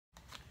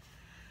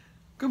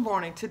Good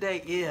morning.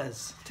 Today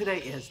is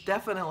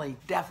definitely,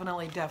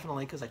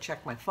 because I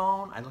checked my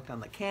phone, I looked on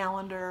the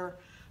calendar,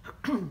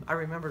 I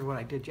remembered what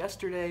I did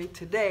yesterday.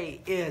 Today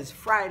is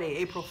Friday,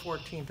 April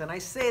 14th, and I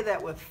say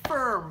that with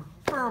firm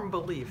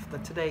belief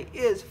that today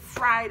is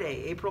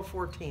Friday, April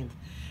 14th,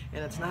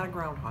 and it's not a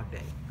Groundhog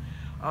Day.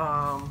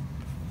 I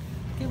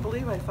can't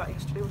believe I thought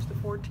yesterday was the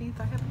 14th.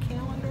 I have a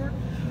calendar.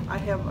 I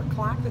have a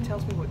clock that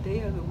tells me what day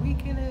of the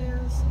week it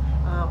is.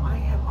 I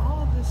have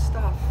all of this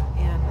stuff,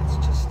 and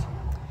it's just,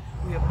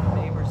 we have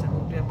neighbors that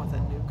moved in with a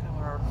new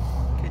car.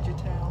 Could you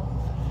tell?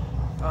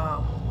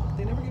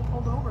 They never get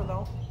pulled over,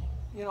 though.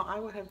 You know, I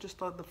would have just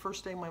thought the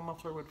first day my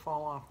muffler would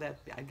fall off, that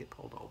I'd get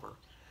pulled over.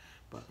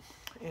 But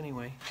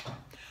anyway,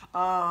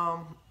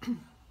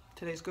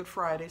 today's Good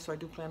Friday, so I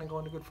do plan on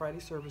going to Good Friday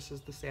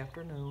services this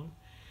afternoon.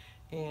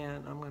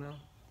 And I'm going to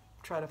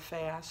try to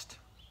fast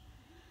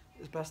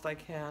as best I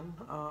can.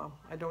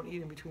 I don't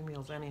eat in between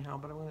meals anyhow,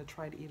 but I'm going to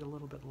try to eat a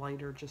little bit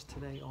lighter just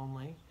today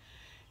only.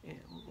 And,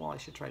 well, I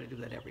should try to do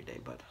that every day,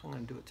 but I'm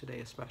going to do it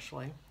today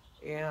especially.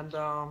 And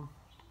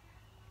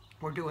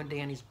we're doing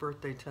Danny's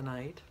birthday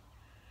tonight,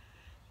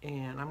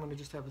 and I'm going to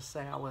just have a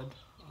salad.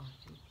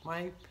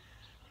 We're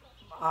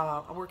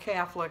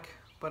Catholic,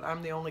 but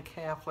I'm the only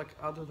Catholic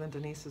other than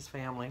Denise's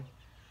family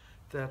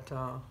that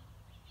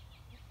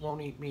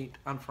won't eat meat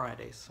on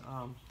Fridays.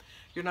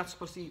 You're not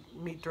supposed to eat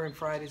meat during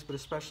Fridays, but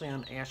especially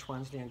on Ash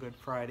Wednesday and Good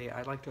Friday.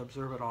 I like to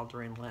observe it all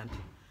during Lent.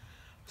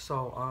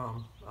 So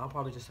I'll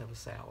probably just have a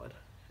salad.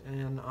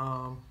 And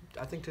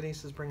I think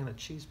Denise is bringing a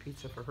cheese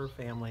pizza for her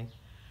family.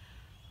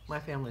 My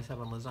family's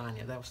having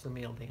lasagna. That was the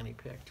meal Danny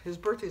picked. His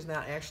birthday's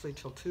not actually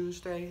till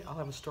Tuesday. I'll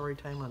have a story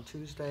time on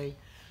Tuesday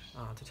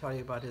to tell you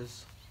about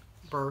his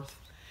birth.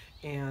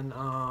 And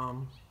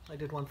I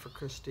did one for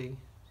Christy,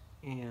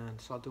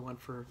 and so I'll do one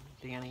for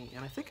Danny.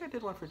 And I think I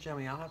did one for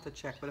Jimmy. I'll have to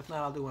check, but if not,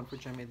 I'll do one for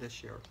Jimmy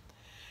this year.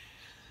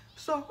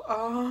 So,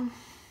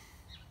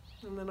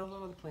 and then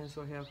what other plans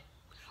do I have?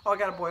 Oh, I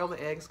gotta boil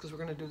the eggs because we're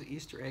gonna do the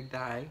Easter egg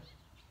dye.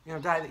 You know,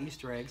 dye the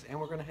Easter eggs, and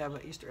we're going to have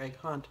an Easter egg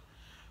hunt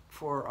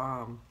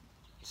for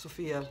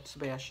Sophia,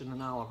 Sebastian,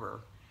 and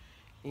Oliver.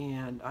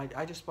 And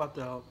I just bought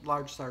the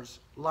large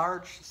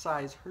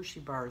size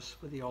Hershey bars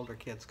for the older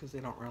kids because they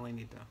don't really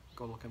need to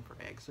go looking for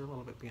eggs. They're a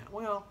little bit beyond.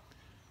 Well,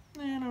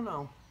 I don't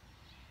know.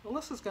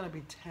 Melissa's going to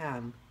be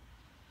 10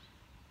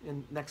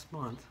 next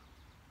month,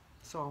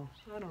 so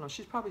I don't know.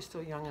 She's probably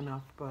still young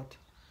enough, but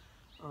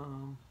I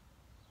don't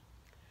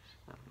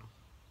know.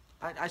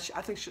 I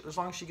think as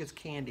long as she gets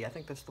candy, I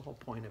think that's the whole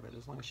point of it,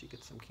 as long as she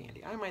gets some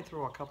candy. I might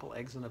throw a couple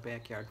eggs in the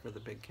backyard for the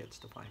big kids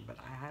to find, but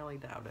I highly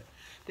doubt it.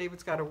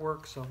 David's got to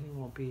work, so he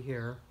won't be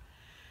here.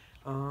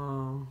 You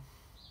know,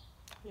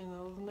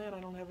 other than that,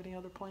 I don't have any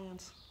other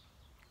plans.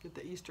 Get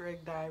the Easter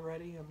egg dye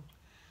ready and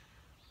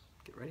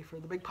get ready for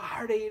the big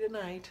party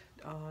tonight.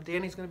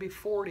 Danny's going to be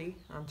 40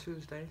 on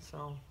Tuesday,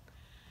 so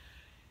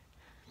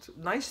it's a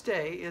nice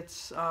day.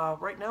 It's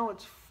right now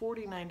it's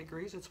 49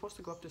 degrees. It's supposed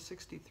to go up to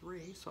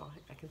 63, so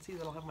I can see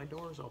that I'll have my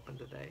doors open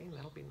today, and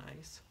that'll be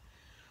nice.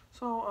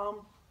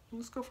 So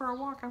let's go for our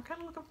walk. I'm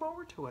kind of looking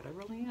forward to it. I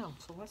really am.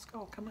 So let's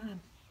go. Come on.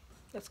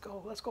 Let's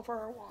go for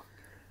our walk.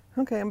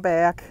 Okay, I'm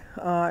back.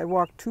 I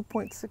walked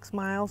 2.6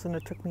 miles, and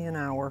it took me an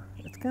hour.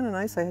 It's kind of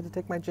nice. I had to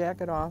take my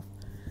jacket off.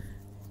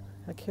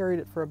 I carried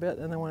it for a bit,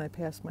 and then when I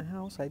passed my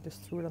house, I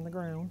just threw it on the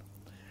ground.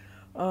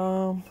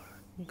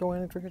 Go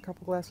in and drink a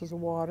couple glasses of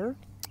water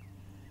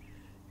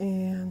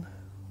and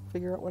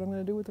figure out what I'm going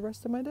to do with the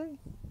rest of my day.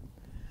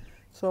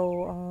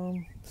 So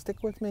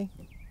stick with me.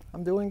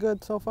 I'm doing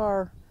good so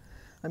far.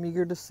 I'm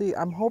eager to see.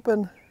 I'm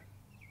hoping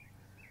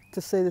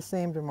to say the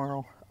same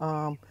tomorrow.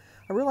 I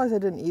realized I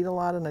didn't eat a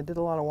lot, and I did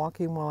a lot of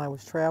walking while I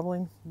was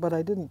traveling, but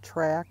I didn't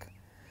track,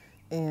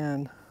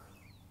 and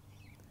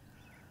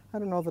I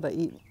don't know that I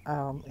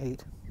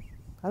ate.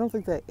 I don't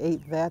think that I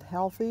ate that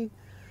healthy.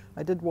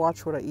 I did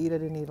watch what I eat. I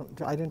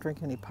didn't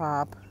drink any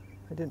pop.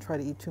 I didn't try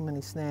to eat too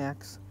many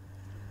snacks.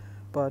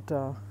 But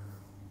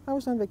I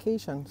was on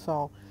vacation,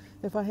 so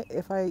if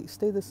I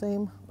stay the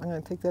same, I'm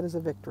going to take that as a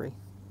victory.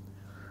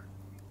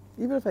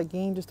 Even if I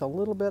gain just a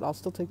little bit, I'll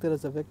still take that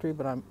as a victory.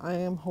 But I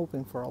am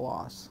hoping for a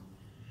loss.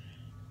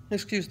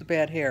 Excuse the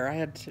bad hair.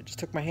 I just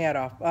took my hat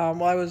off.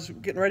 While I was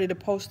getting ready to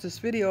post this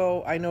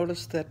video, I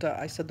noticed that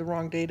I said the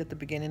wrong date at the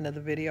beginning of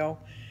the video.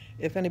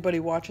 If anybody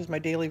watches my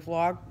daily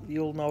vlog,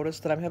 you'll notice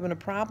that I'm having a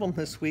problem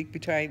this week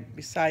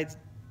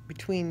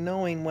between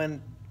knowing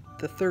when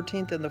the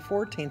 13th and the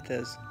 14th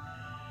is.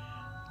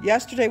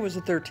 Yesterday was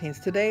the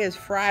 13th. Today is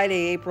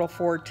Friday, April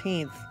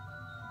 14th.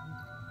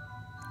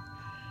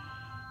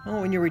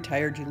 Oh, when you're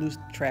retired, you lose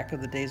track of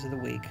the days of the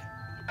week.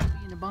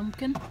 Being a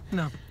bumpkin?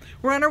 No.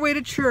 We're on our way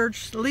to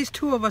church. At least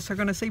 2 of us are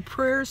going to say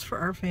prayers for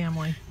our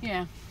family.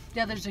 Yeah.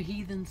 The others are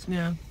heathens.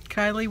 Yeah.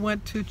 Kylie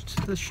went to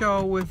the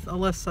show with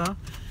Alyssa.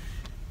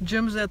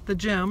 Jim's at the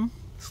gym,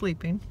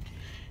 sleeping.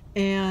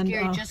 And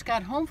Gary just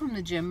got home from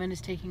the gym and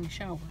is taking a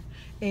shower.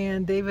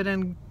 And David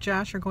and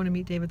Josh are going to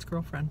meet David's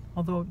girlfriend.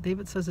 Although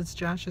David says it's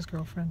Josh's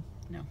girlfriend.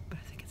 No. But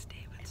I think it's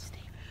David's. It's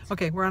David's.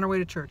 Okay, we're on our way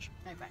to church.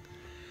 Bye-bye.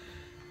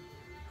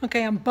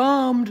 Okay, I'm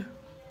bummed.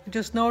 I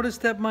just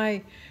noticed that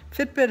my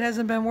Fitbit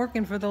hasn't been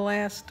working for the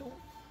last,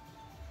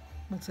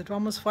 what's it,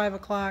 almost 5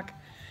 o'clock.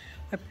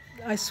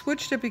 I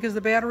switched it because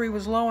the battery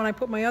was low and I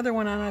put my other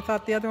one on. I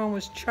thought the other one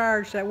was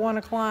charged at 1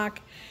 o'clock.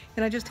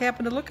 And I just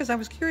happened to look because I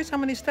was curious how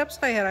many steps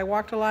I had. I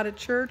walked a lot at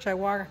church. I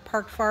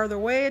parked farther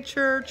away at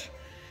church.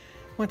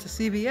 Went to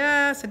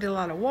CVS. I did a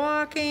lot of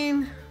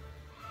walking.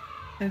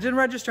 And it didn't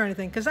register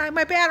anything because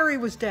my battery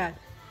was dead.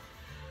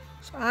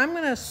 So I'm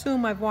going to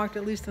assume I've walked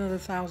at least another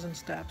 1,000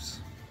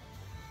 steps.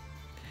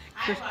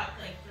 I walked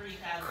like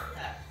 3,000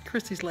 steps.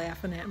 Christy's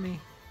laughing at me.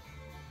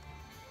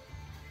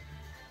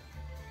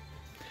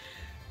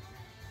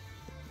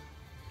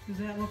 Does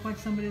that look like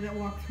somebody that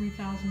walked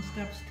 3,000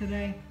 steps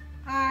today?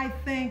 I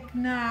think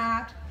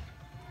not.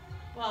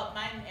 Well,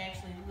 mine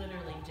actually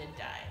literally did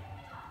die.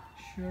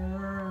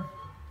 Sure.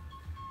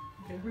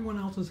 Okay, everyone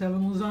else is having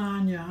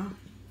lasagna.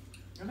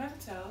 I'm not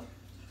tell.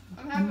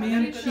 And me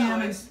and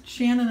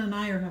Shannon and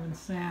I are having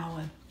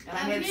salad. And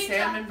I had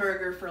salmon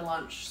burger for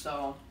lunch,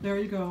 so. There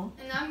you go.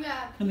 And I'm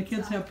gonna. And the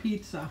kids have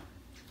pizza.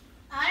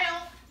 I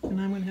don't. And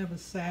I'm going to have a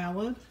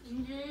salad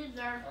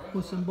Either.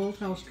 with some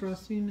Bolthouse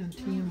dressing and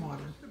tea and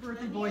water. The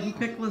birthday boy, he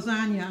picked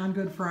lasagna on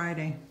Good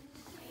Friday.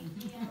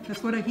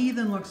 That's what a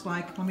heathen looks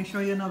like. Let me show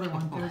you another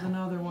one. There's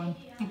another one.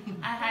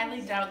 I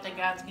highly doubt that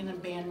God's gonna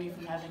ban me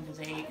from heaven because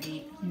I ate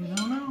meat. You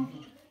don't know.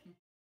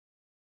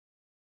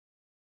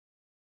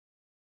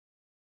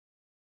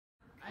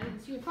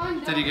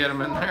 Did you get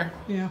them in there?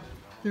 Yeah,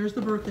 there's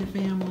the birthday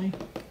family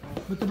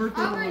with the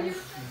birthday boy.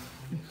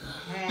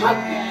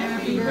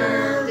 Happy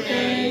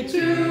birthday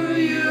to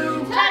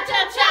you. Cha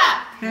cha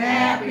cha!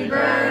 Happy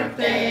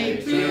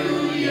birthday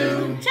to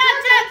you. Cha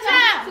cha cha!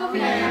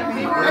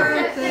 Happy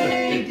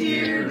birthday,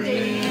 dear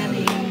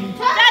Danny.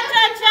 Cha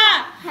cha cha!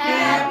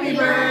 Happy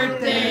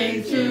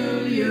birthday to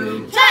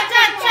you. Cha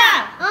cha cha!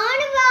 I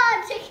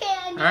want to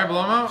candy. All right,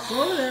 blow them out.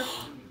 Over there.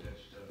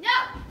 No.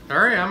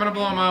 Hurry, I'm gonna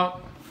blow them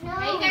out. No.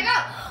 Ready to go.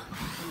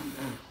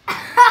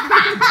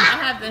 I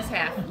have this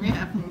half.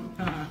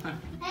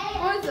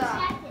 What's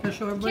that? Let's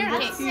show everybody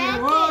what's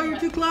here. Whoa, you're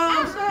too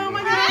close. Oh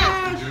my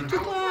gosh, you're too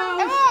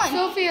close.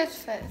 Sophia's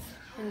fifth.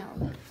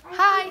 No.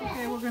 Hi.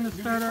 Okay, we're going to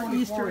start our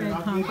Easter egg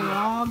hunt. We're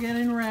all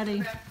getting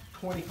ready.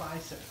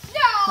 25 cents.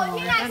 No,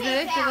 you're not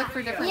saying that. look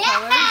for different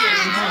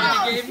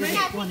Yeah. You gave me?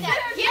 20 $20.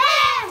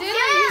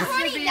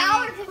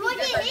 What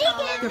did he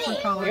give different me?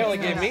 colors. He only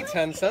gave me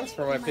 10 cents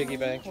for my piggy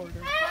bank. Quarter.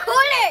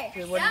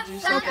 What did you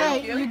say?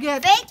 Okay, you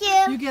get Thank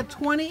you. you get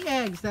 20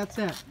 eggs. That's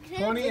it.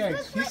 20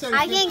 eggs. He said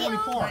I he can did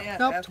get 24.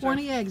 Nope,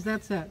 20 eggs.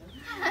 That's it.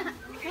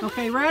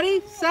 Okay,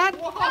 ready, set.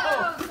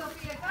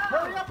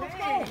 Hurry up, let's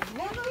go.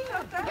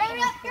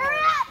 Hurry up.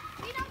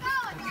 We don't go.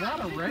 Is that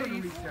a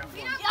race?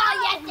 Oh,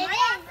 yes, it is.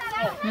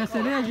 Yes,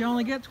 it is. You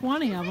only get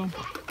 20 of them.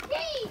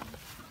 Hey.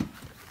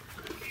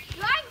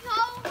 Do I go?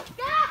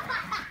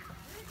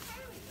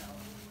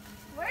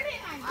 Where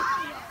did I go?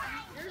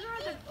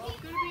 It's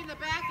gonna be in the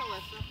back,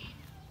 Alyssa.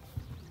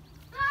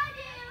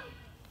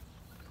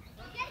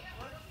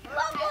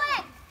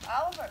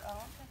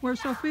 Where's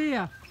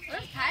Sophia?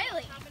 Where's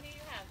Kylie?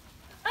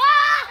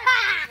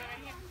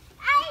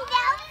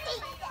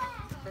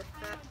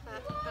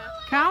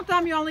 Count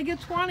them. You only get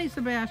 20,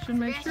 Sebastian.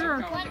 Make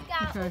sure.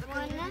 Okay.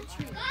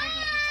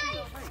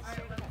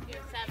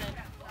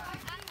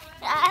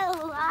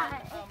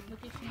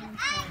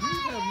 You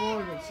have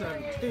more than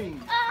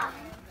 17.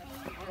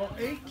 Oh,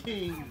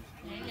 18.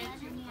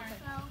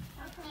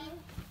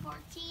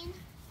 14,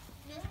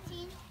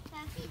 15,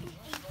 17,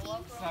 18.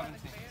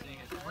 17, so you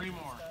get 3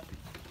 more.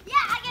 Yeah,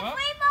 I get 3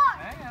 more.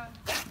 Hang on.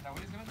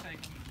 Nobody's gonna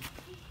take them.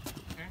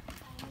 Okay.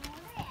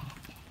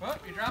 Oh,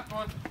 you dropped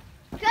one.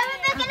 Come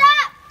and pick it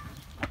up.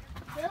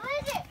 Who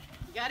is it?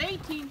 You got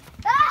 18.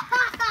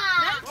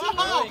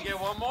 Oh, you get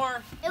 1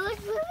 more. It was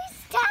really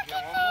stuck You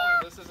get in 1 there.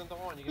 more. This isn't the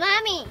one. You get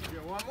Mommy, You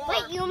get one more.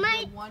 wait, you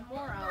might. One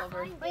more,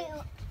 Oliver. Wait,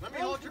 Let me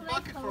hold your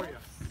bucket for you.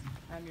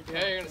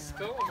 Yeah, you're gonna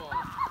spill them all.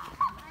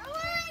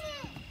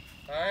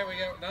 Alright, we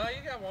got, no,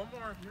 you got 1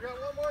 more. You got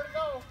one more to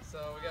go.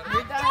 So we got I'm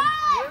done. You're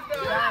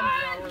done.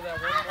 Yeah, we're that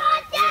 1 more. I'm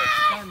not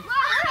done.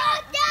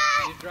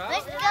 You dropped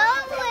Let's it? go.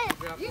 You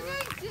dropped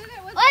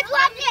one. I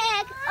dropped the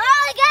egg. Oh,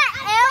 I got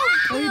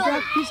Oh, you elf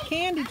dropped a piece of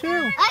candy,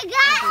 too. I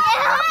got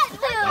elf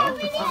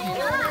food.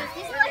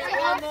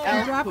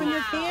 You're dropping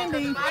your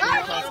candy.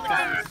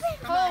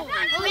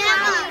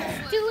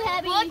 Too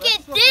heavy. Look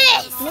at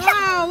this.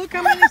 Wow, look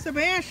how many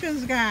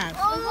Sebastian's got.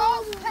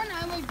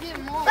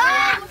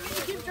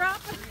 Keep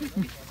dropping.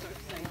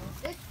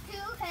 It's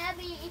too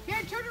heavy.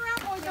 Here, turn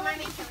around, boys. I want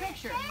to get your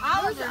picture.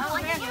 Oliver,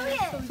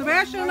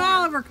 Sebastian and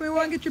Oliver, come we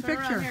want to get your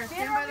picture.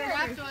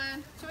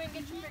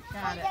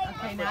 Got it.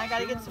 Okay, now I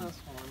gotta get some.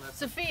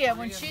 Sophia,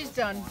 when she's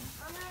done. Okay,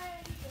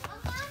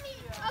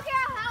 I'll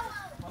help.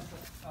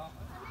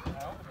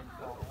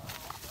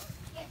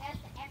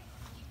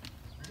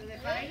 Did they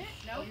find it?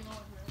 Nope.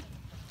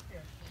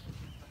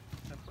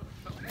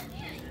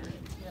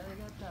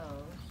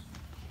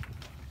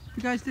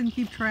 You guys didn't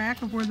keep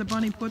track of where the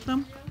bunny put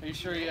them? Are you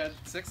sure you had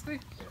 60?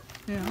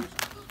 Yeah.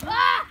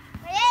 Ah,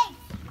 my eggs.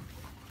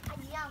 I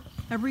jumped.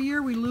 Every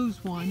year we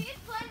lose one. You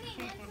put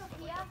me in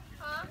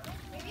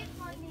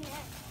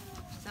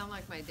sound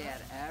like my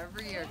dad.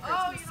 Every year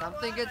Christmas,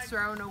 something gets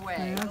thrown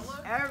away. Yes.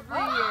 Every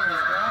year.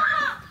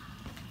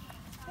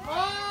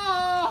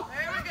 Oh!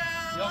 There we go!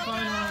 You'll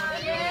find one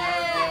when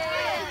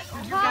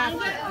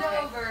you're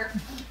Over.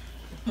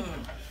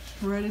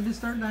 Ready to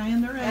start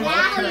dying their eggs.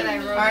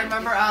 I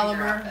remember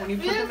Oliver. When you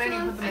put them in, you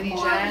put them in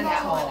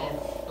gentle.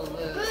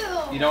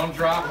 You don't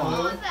drop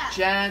them.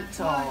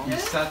 Gentle. You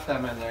set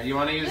them in there. You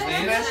want to use these?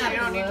 Especially you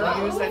don't need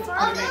to use that to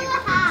put them in. You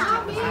can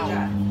just take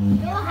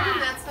them out.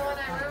 That's the one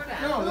I wrote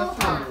down. No, that's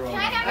not the roll.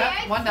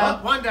 One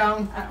down. One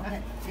down.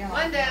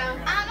 One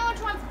down. I don't know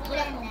which one's blue.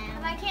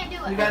 I can't do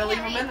it. You gotta leave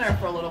them in there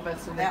for a little bit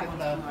so they get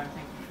the.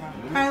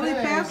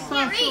 Kylie, pass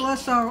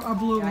Celeste a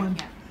blue one.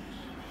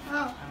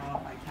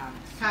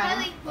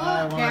 Kylie,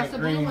 I want Pass a the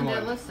green blue one to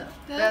one. Alyssa.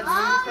 That's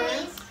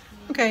Lucy's.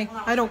 Okay,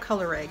 I don't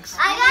color eggs.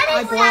 I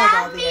got boiled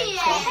all the eggs.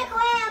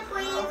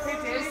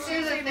 Just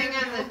do the thing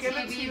on the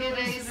TV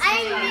today.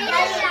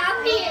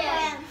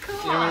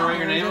 You want me to write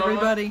your name on it?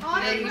 Everybody.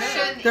 You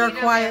shouldn't They're a eat 'em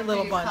quiet after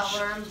little you bunch.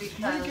 color 'em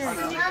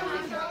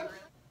because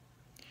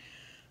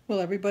Well,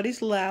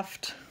 everybody's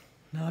left.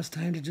 Now it's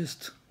time to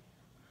just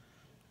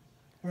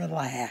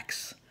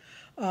relax.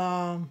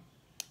 I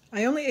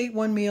only ate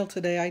one meal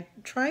today. I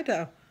try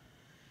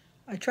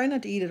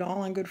not to eat it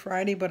all on Good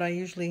Friday, but I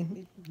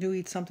usually do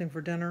eat something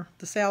for dinner.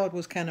 The salad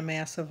was kind of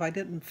massive. I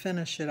didn't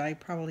finish it. I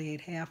probably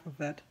ate half of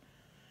it.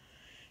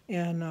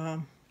 And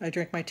I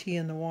drank my tea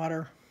in the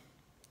water.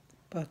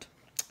 But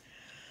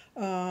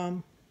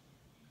the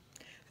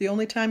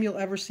only time you'll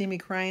ever see me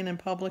crying in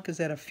public is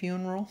at a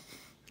funeral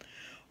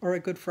or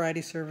at Good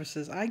Friday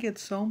services. I get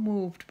so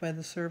moved by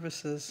the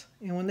services.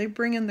 And when they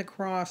bring in the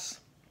cross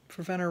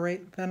for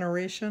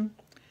veneration,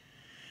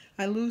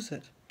 I lose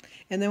it.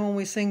 And then when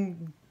we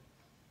sing,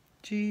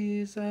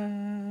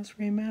 Jesus,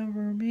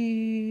 remember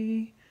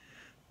me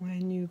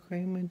when you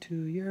come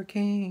into your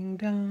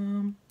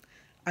kingdom,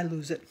 I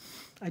lose it.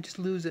 I just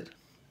lose it.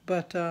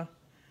 But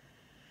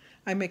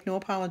I make no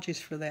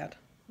apologies for that.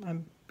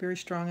 I'm very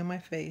strong in my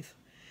faith.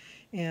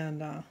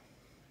 And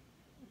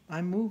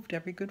I'm moved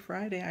every Good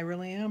Friday. I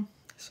really am.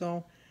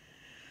 So,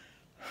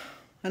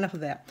 enough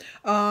of that.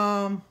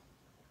 The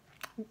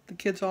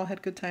kids all had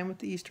a good time with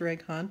the Easter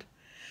egg hunt.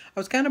 I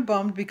was kind of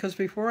bummed because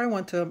before I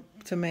went to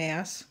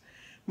Mass,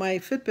 my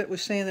Fitbit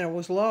was saying that it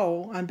was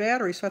low on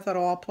battery, so I thought,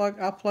 oh,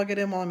 I'll plug it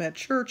in while I'm at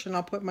church, and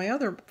I'll put my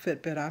other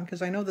Fitbit on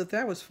because I know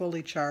that was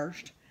fully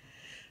charged.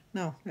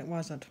 No, it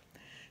wasn't.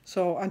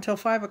 So until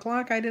 5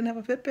 o'clock, I didn't have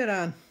a Fitbit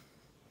on.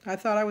 I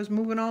thought I was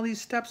moving all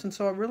these steps, and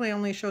so it really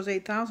only shows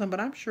 8,000, but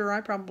I'm sure I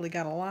probably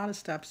got a lot of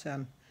steps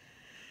in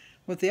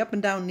with the up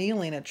and down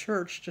kneeling at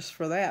church just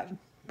for that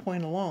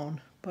point alone.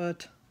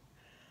 But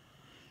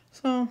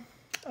so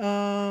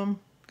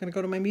going to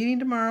go to my meeting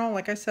tomorrow.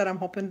 Like I said, I'm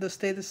hoping to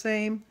stay the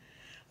same.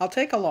 I'll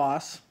take a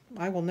loss.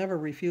 I will never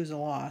refuse a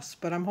loss,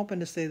 but I'm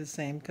hoping to stay the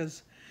same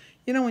because,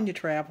 you know, when you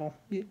travel,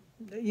 you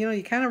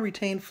kind of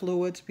retain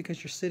fluids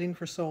because you're sitting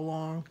for so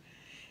long,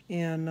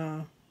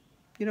 and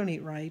you don't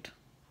eat right.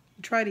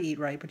 You try to eat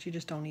right, but you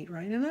just don't eat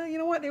right. And you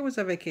know what? It was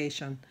a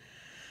vacation.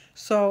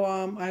 So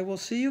I will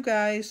see you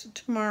guys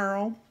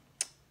tomorrow,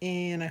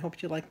 and I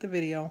hope you liked the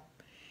video.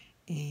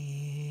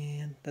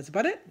 And that's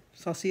about it.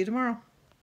 So I'll see you tomorrow.